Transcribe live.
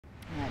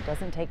It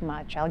doesn't take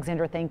much.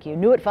 Alexandra, thank you.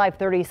 New at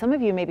 5:30, some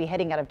of you may be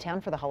heading out of town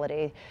for the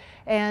holiday,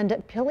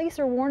 and police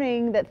are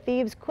warning that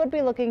thieves could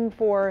be looking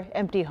for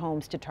empty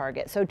homes to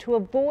target. So to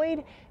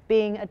avoid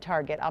being a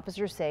target,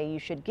 officers say you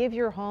should give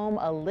your home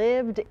a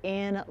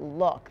lived-in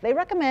look. They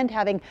recommend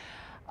having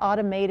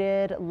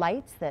automated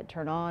lights that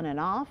turn on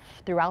and off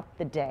throughout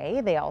the day.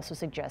 They also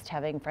suggest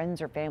having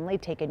friends or family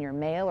take in your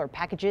mail or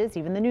packages,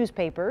 even the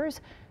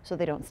newspapers, so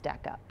they don't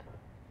stack up.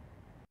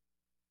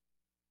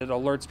 It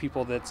alerts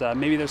people that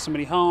maybe there's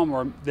somebody home,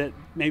 or that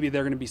maybe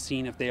they're going to be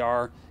seen if they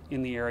are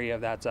in the area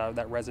of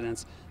that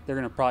residence. They're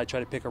going to probably try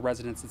to pick a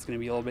residence that's going to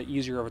be a little bit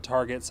easier of a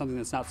target, something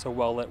that's not so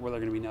well lit where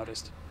they're going to be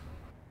noticed.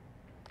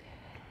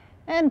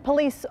 And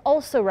police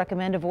also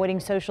recommend avoiding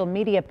social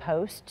media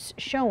posts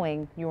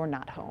showing you're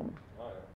not home.